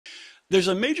There's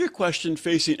a major question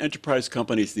facing enterprise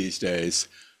companies these days.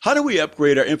 How do we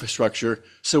upgrade our infrastructure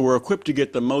so we're equipped to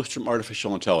get the most from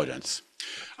artificial intelligence?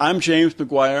 I'm James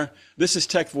McGuire. This is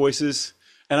Tech Voices,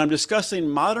 and I'm discussing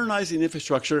modernizing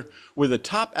infrastructure with a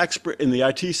top expert in the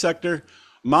IT sector,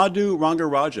 Madhu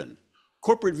Rangarajan,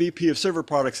 Corporate VP of Server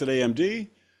Products at AMD.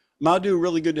 Madhu,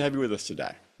 really good to have you with us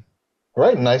today. All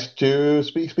right, nice to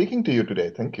speaking to you today.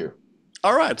 Thank you.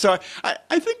 All right. So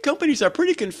I think companies are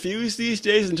pretty confused these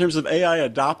days in terms of AI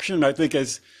adoption. I think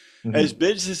as hmm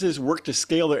businesses work to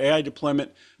scale their AI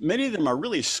deployment, many of them are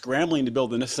really scrambling to build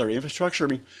the necessary infrastructure. I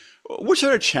mean, what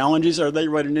sort of challenges are they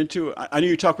running into? I know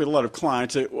you talk with a lot of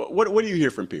clients. What do you hear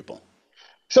from people?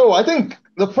 So I think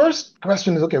the first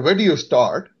question is, okay, where do you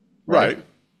start, right? Right.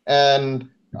 And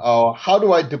how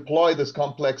do I deploy this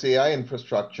complex AI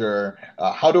infrastructure?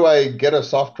 How do I get a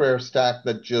software stack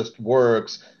that just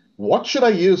works? What should I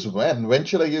use when? When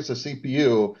should I use a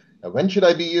CPU? When should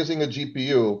I be using a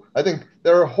GPU? I think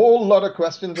there are a whole lot of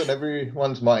questions on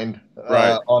everyone's mind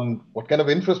Right. on what kind of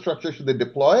infrastructure should they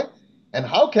deploy, and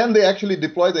how can they actually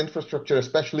deploy the infrastructure,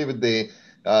 especially with the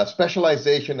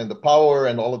specialization and the power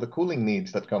and all of the cooling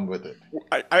needs that come with it.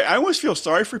 I always feel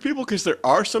sorry for people because there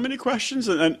are so many questions,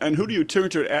 and who do you turn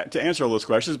to answer all those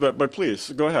questions? But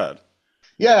please go ahead.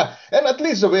 Yeah, and at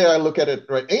least the way I look at it,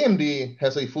 right, AMD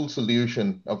has a full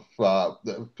solution of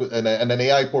and an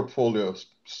AI portfolio,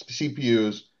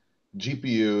 CPUs,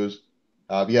 GPUs.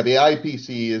 We have AI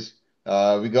PCs.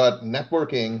 We got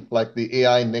networking like the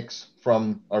AI NICs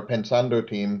from our Pensando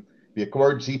team. We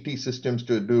acquired ZT Systems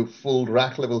to do full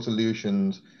rack level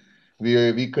solutions.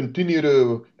 We continue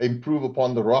to improve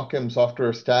upon the ROCm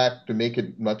software stack to make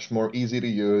it much more easy to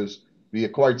use. We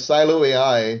acquired Silo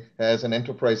AI as an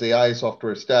enterprise AI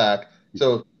software stack.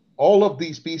 So all of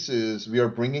these pieces, we are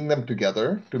bringing them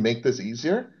together to make this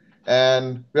easier.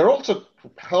 And we're also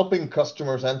helping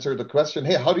customers answer the question,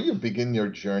 hey, how do you begin your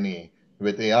journey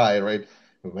with AI, right?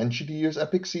 When should you use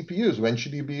Epic CPUs? When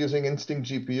should you be using Instinct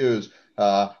GPUs?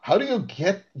 How do you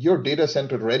get your data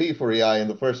center ready for AI in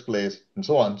the first place, and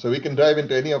so on. So we can dive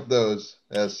into any of those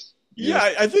as Yeah,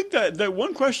 you. I think that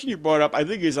one question you brought up, I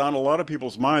think is on a lot of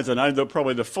people's minds, and I know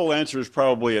probably the full answer is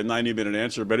probably a 90-minute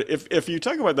answer. But if you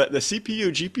talk about that, the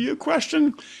CPU, GPU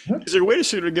question, is there a way to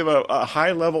sort of give a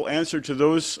high level answer to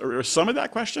those or some of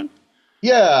that question?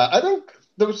 Yeah, I think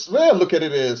the way I look at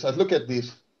it is I look at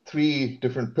these three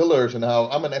different pillars and how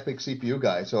I'm an Epic CPU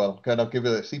guy, so I'll kind of give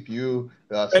it a CPU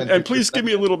And centric please give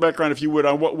me a perspective. little background, if you would,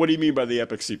 on what do you mean by the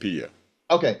Epic CPU?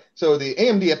 Okay, so the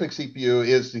AMD Epic CPU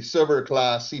is the server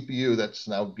class CPU that's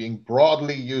now being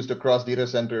broadly used across data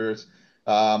centers.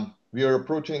 We are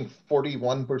approaching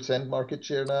 41% market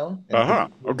share now and Uh-huh.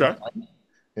 continue to Okay. climb.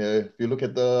 If you look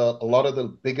at a lot of the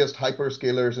biggest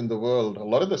hyperscalers in the world, a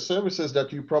lot of the services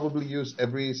that you probably use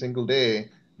every single day,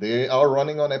 they are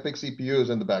running on Epic CPUs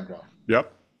in the background.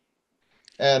 Yep.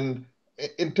 And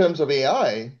in terms of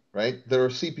AI, right, there are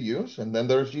CPUs and then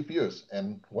there's GPUs.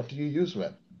 And what do you use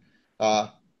when? Uh,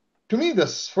 to me,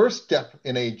 this first step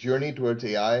in a journey towards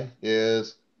AI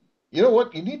is, you know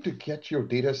what? You need to get your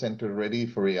data center ready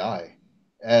for AI.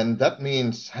 And that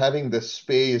means having the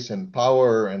space and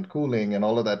power and cooling and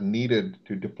all of that needed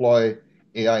to deploy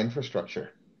AI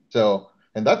infrastructure. So,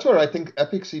 and that's where I think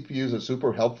Epic CPUs are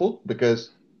super helpful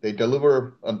because they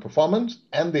deliver on performance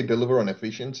and they deliver on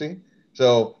efficiency.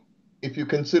 So, if you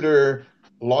consider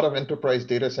a lot of enterprise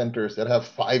data centers that have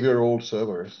 5-year-old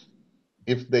servers,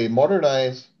 if they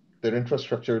modernize their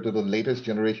infrastructure to the latest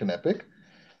generation Epic,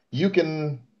 you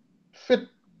can fit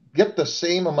get the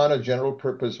same amount of general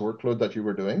purpose workload that you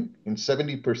were doing in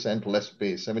 70% less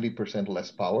space, 70%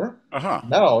 less power. Uh-huh.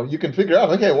 Now you can figure out,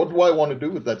 okay, what do I want to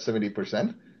do with that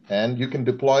 70%? And you can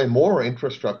deploy more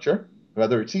infrastructure,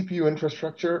 whether it's CPU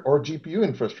infrastructure or GPU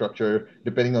infrastructure,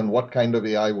 depending on what kind of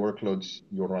AI workloads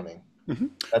you're running. Hmm.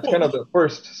 That's kind of Well, the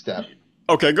first step.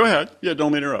 okay, go ahead. Yeah,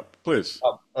 don't interrupt, please.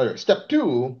 Okay, step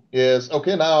two is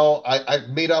okay. Now I've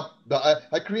made up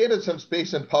I created some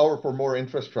space and power for more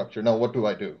infrastructure. Now what do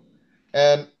I do?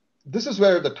 And this is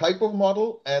where the type of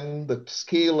model and the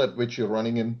scale at which you're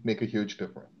running in make a huge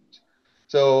difference.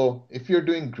 So if you're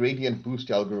doing gradient boost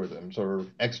algorithms or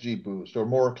XGBoost or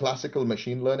more classical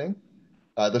machine learning,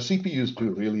 the CPUs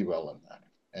do really well on that.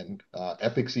 And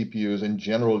Epic CPUs in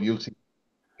general, you'll see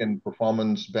and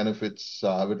performance benefits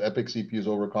with Epic CPUs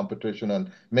over competition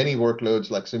on many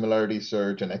workloads like similarity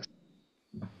search and X.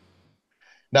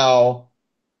 Now,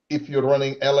 if you're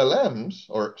running LLMs,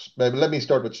 or maybe let me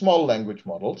start with small language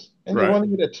models, and you're Right.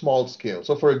 running it at small scale.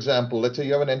 So, for example, let's say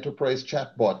you have an enterprise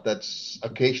chatbot that's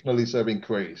occasionally serving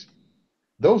queries.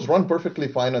 those run perfectly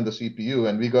fine on the CPU.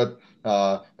 And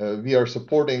we are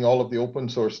supporting all of the open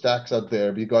source stacks out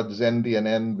there. We got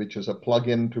ZenDNN, which is a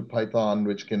plugin to Python,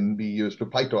 which can be used to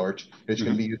PyTorch, which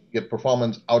can be used to get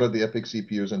performance out of the EPYC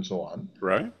CPUs and so on.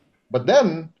 Right. But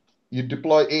then you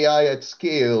deploy AI at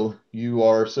scale, you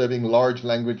are serving large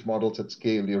language models at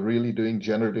scale, you're really doing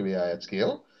generative AI at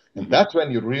scale. And that's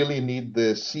when you really need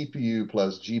the CPU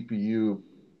plus GPU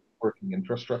working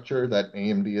infrastructure that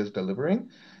AMD is delivering.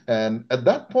 And at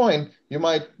that point, you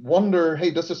might wonder,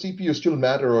 hey, does the CPU still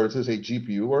matter or is this a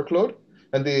GPU workload?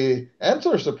 And the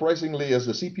answer, surprisingly, is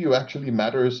the CPU actually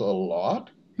matters a lot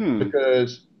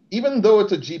because even though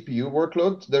it's a GPU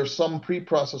workload, there's some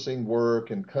pre-processing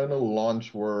work and kernel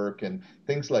launch work and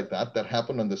things like that that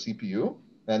happen on the CPU.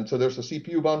 And so there's a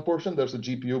CPU-bound portion, there's a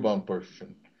GPU-bound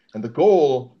portion. And the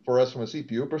goal for us from a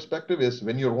CPU perspective is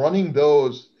when you're running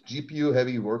those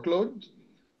GPU-heavy workloads,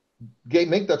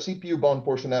 make that CPU-bound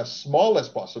portion as small as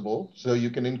possible so you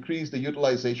can increase the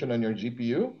utilization on your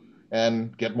GPU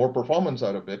and get more performance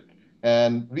out of it.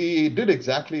 And we did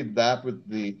exactly that with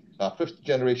the fifth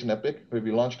generation EPYC, where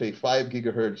we launched a 5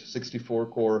 gigahertz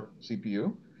 64-core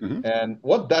CPU. And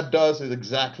what that does is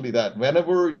exactly that.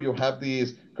 Whenever you have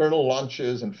these kernel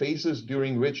launches and phases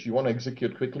during which you want to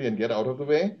execute quickly and get out of the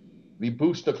way, we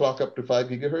boost the clock up to 5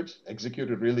 gigahertz,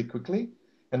 execute it really quickly.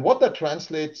 And what that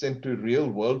translates into real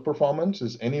world performance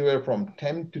is anywhere from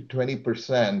 10 to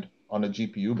 20% on a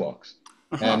GPU box.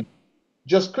 And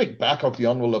just quick back of the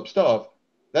envelope stuff,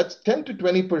 that's 10 to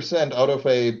 20% out of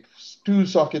a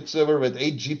 2-socket server with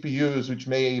 8 GPUs, which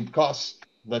may cost,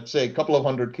 let's say, a couple of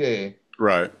 $100K.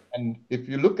 Right. And if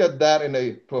you look at that in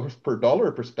a per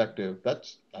dollar perspective,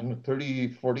 that's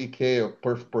 30, 40K of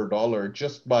perf per dollar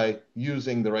just by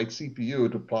using the right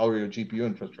CPU to power your GPU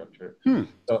infrastructure.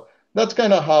 So that's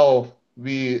kind of how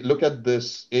we look at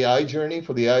this AI journey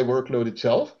for the AI workload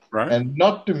itself, and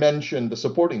not to mention the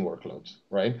supporting workloads,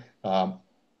 right?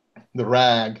 The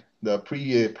RAG, the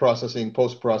pre-processing,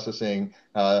 post-processing,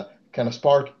 kind of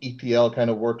Spark ETL kind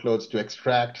of workloads to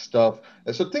extract stuff.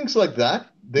 So things like that,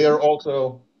 they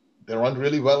run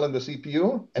really well in the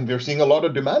CPU, and we're seeing a lot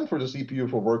of demand for the CPU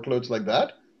for workloads like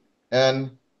that.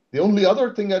 And the only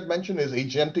other thing I'd mention is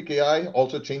agentic AI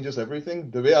also changes everything.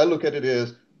 The way I look at it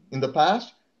is, in the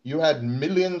past, you had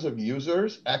millions of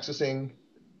users accessing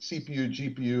CPU,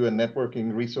 GPU, and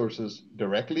networking resources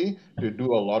directly to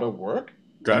do a lot of work.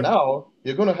 And now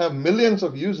you're going to have millions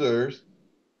of users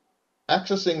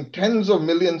accessing tens of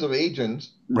millions of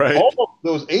agents, all of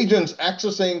those agents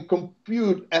accessing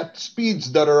compute at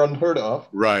speeds that are unheard of.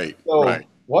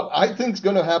 What I think is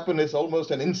going to happen is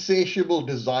almost an insatiable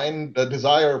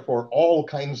desire for all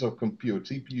kinds of compute,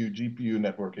 CPU, GPU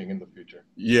networking in the future.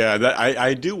 Yeah,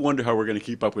 I do wonder how we're going to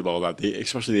keep up with all that,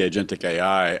 especially the agentic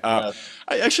AI.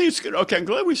 Actually, it's good. Okay, I'm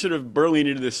glad we sort of burrowing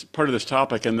into this part of this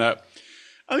topic, and that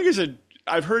I think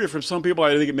I've heard it from some people.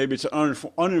 I think maybe it's an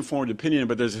uninformed opinion,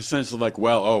 but there's a sense of like,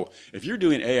 well, if you're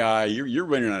doing AI, you're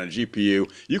running on a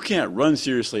GPU. You can't run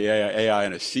seriously AI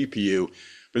on a CPU.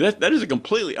 But that is a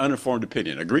completely uninformed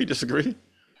opinion. Agree, disagree?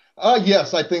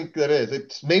 Yes, I think that is.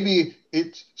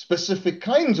 It's specific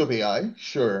kinds of AI,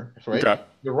 sure, right? Okay.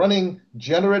 You're running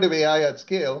generative AI at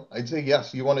scale. I'd say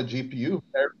yes, you want a GPU,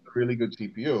 a really good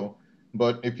CPU.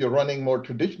 But if you're running more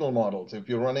traditional models, if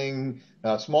you're running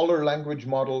smaller language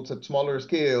models at smaller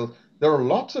scale, there are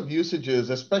lots of usages,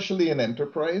 especially in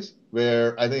enterprise,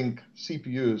 where I think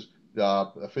CPUs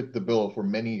fit the bill for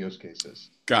many use cases.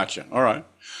 Gotcha. All right.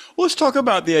 Well, let's talk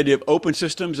about the idea of open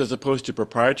systems as opposed to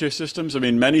proprietary systems. I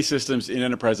mean, many systems in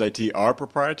enterprise IT are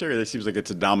proprietary. It seems like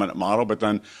it's a dominant model, but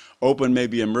then open may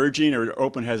be emerging, or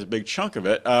open has a big chunk of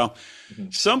it.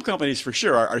 Some companies, for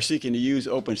sure, are seeking to use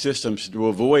open systems to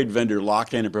avoid vendor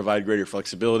lock-in and provide greater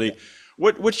flexibility.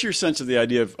 What's your sense of the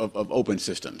idea of open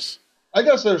systems? I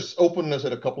guess there's openness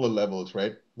at a couple of levels,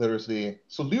 right? There's the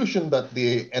solution that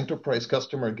the enterprise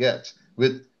customer gets,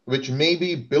 which may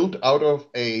be built out of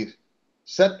a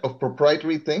set of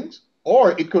proprietary things,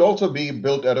 or it could also be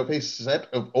built out of a set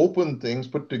of open things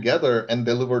put together and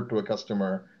delivered to a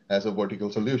customer as a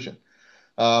vertical solution.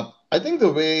 I think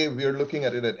the way we're looking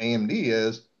at it at AMD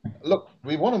is, look,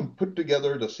 we want to put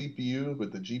together the CPU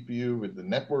with the GPU, with the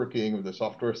networking, with the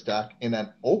software stack in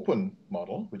an open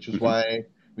model, which is why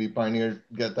we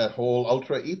get that whole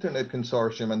Ultra Ethernet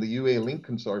Consortium and the UA Link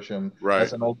Consortium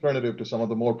as an alternative to some of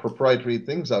the more proprietary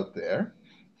things out there.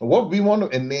 What we want to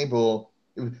enable,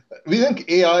 we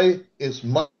think AI is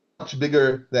much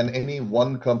bigger than any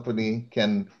one company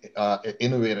can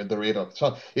innovate at the rate of.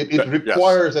 So it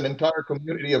requires an entire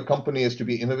community of companies to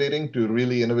be innovating to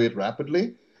really innovate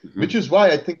rapidly. Hmm. which is why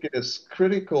I think it is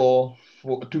critical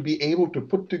to be able to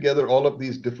put together all of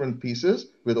these different pieces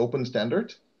with open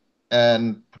standards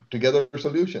and put together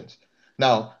solutions.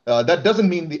 Now, that doesn't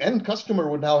mean the end customer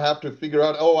would now have to figure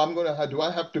out, oh, do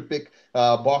I have to pick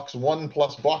box one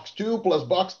plus box two plus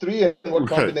box three, and what Right.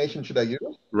 combination should I use?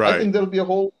 I Right. think there'll be a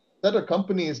whole set of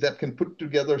companies that can put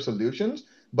together solutions,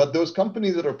 but those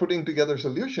companies that are putting together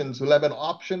solutions will have an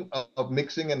option of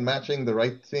mixing and matching the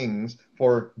right things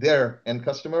for their end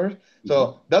customers. Hmm.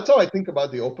 So that's how I think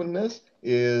about the openness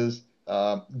is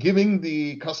giving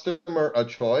the customer a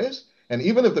choice. And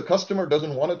even if the customer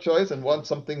doesn't want a choice and wants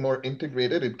something more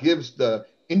integrated, it gives the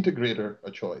integrator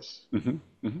a choice. Hmm.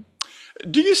 Hmm.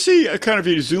 Do you see a kind of,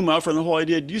 if you zoom out from the whole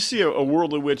idea, do you see a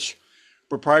world in which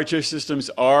proprietary systems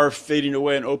are fading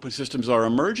away and open systems are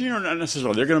emerging, or not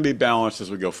necessarily? They're going to be balanced as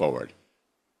we go forward.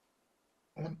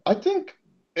 I think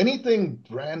anything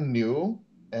brand new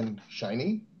and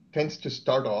shiny tends to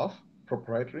start off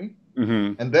proprietary,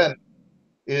 Hmm. and then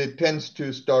it tends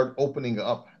to start opening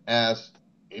up as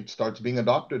it starts being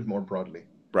adopted more broadly.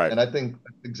 Right. And I think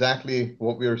that's exactly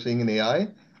what we are seeing in AI.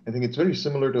 I think it's very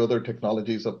similar to other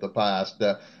technologies of the past,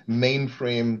 the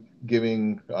mainframe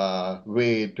giving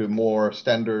way to more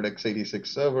standard x86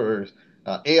 servers,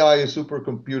 AI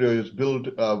supercomputers built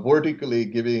vertically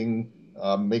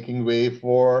making way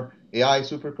for AI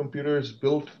supercomputers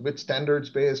built with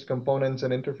standards-based components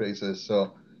and interfaces.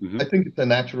 So Hmm. I think it's a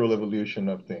natural evolution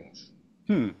of things.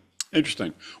 Hmm.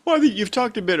 Interesting. Well, I think you've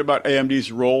talked a bit about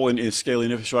AMD's role in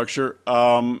scaling infrastructure.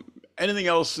 Anything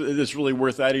else that's really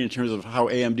worth adding in terms of how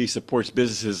AMD supports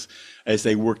businesses as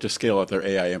they work to scale out their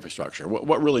AI infrastructure?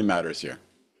 What really matters here?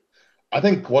 I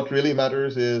think what really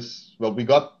matters is, well, we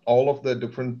got all of the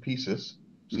different pieces,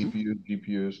 Hmm. CPUs,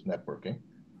 GPUs, networking.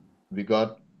 We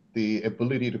got the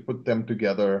ability to put them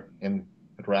together in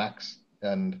racks,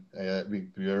 and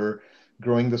we're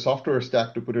growing the software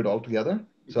stack to put it all together.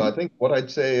 So I Hmm. think what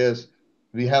I'd say is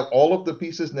we have all of the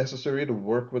pieces necessary to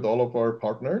work with all of our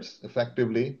partners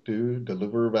effectively to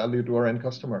deliver value to our end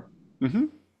customer. Hmm.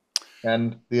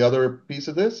 And the other piece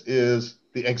of this is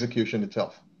the execution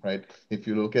itself, right? If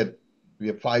you look at, we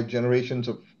have 5 generations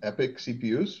of EPYC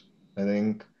CPUs. I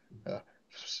think uh,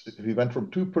 we went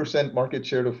from 2% market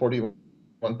share to 41%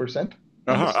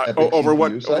 on this EPYC CPU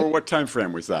Over side, what time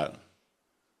frame was that?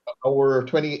 over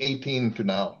 2018 to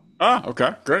now. Ah,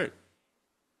 okay, great.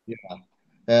 Yeah.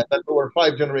 And that's over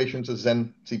 5 generations of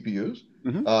Zen CPUs.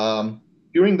 Hmm. Um,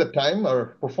 During the time,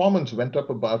 our performance went up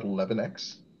about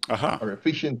 11x. Aha. Our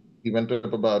efficiency went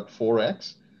up about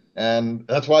 4x. And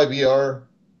that's why we are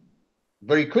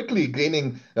very quickly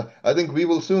gaining. I think we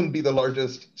will soon be the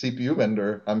largest CPU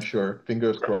vendor, I'm sure,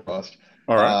 fingers crossed.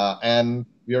 All right. And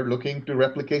we are looking to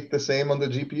replicate the same on the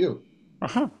GPU.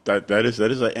 Uh-huh. That is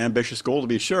an ambitious goal to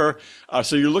be sure.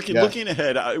 So you're looking Yes.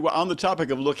 ahead. On the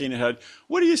topic of looking ahead,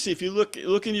 what do you see if you look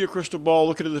into your crystal ball,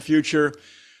 look into the future,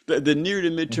 the near to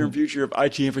midterm Mhm. future of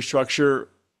IT infrastructure?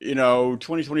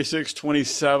 2026,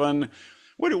 27.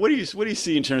 What do you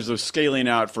see in terms of scaling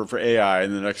out for AI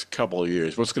in the next couple of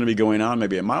years? What's going to be going on?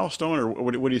 Maybe a milestone, or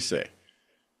what do you say?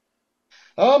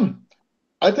 Um,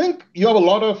 I think you have a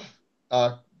lot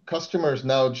of customers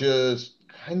now just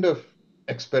kind of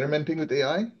experimenting with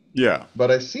AI. Yeah,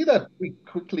 But I see that pretty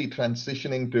quickly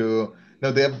transitioning to,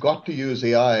 no, they have got to use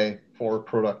AI for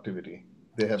productivity.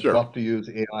 They have sure. got to use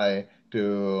AI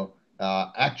to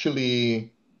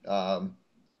actually um,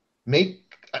 make,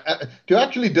 to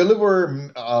actually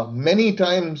deliver many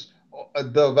times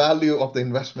the value of the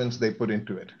investments they put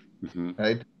into it, Hmm.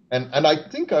 right? And I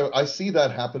think I see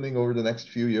that happening over the next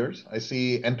few years. I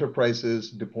see enterprises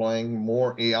deploying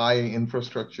more AI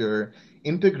infrastructure,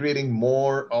 integrating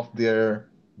more of the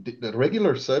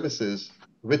regular services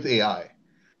with AI.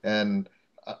 And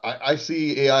I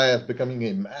see AI as becoming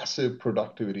a massive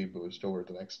productivity boost over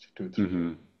the next 2, 3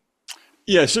 years. Hmm.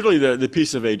 Yeah, certainly the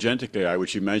piece of agentic AI,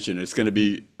 which you mentioned, it's going to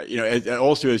be, and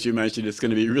also as you mentioned, it's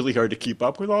going to be really hard to keep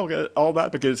up with all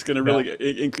that because it's going to Yeah.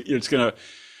 it's going to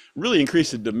really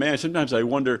increase the demand. Sometimes I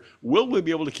wonder, will we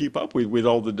be able to keep up with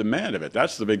all the demand of it?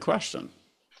 That's the big question.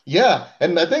 Yeah,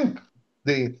 and I think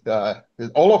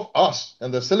all of us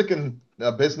and the silicon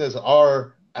business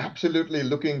are absolutely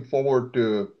looking forward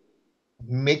to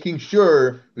making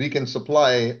sure we can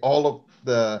supply all of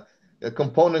the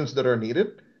components that are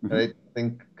needed, Hmm. right? I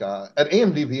think at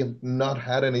AMD, we have not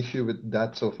had an issue with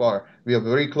that so far. We have a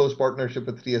very close partnership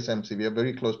with TSMC. We have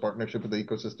very close partnership with the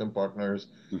ecosystem partners.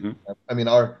 Hmm. I mean,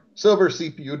 our server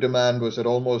CPU demand was at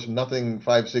almost nothing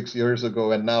 5, 6 years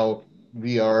ago, and now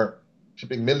we are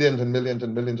shipping millions and millions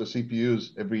and millions of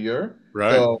CPUs every year.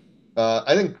 Right. So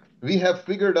I think we have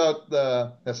figured out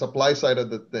the supply side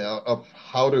of of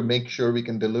how to make sure we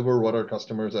can deliver what our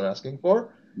customers are asking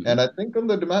for. Mm-hmm. And I think on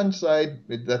the demand side,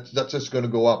 that's just going to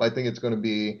go up. I think it's going to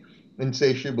be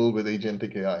insatiable with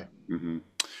agentic AI. Mm-hmm.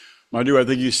 Madhu, I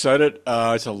think you said it.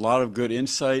 It's a lot of good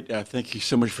insight. Thank you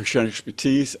so much for sharing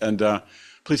expertise, and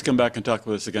please come back and talk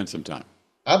with us again sometime.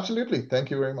 Absolutely. Thank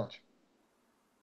you very much.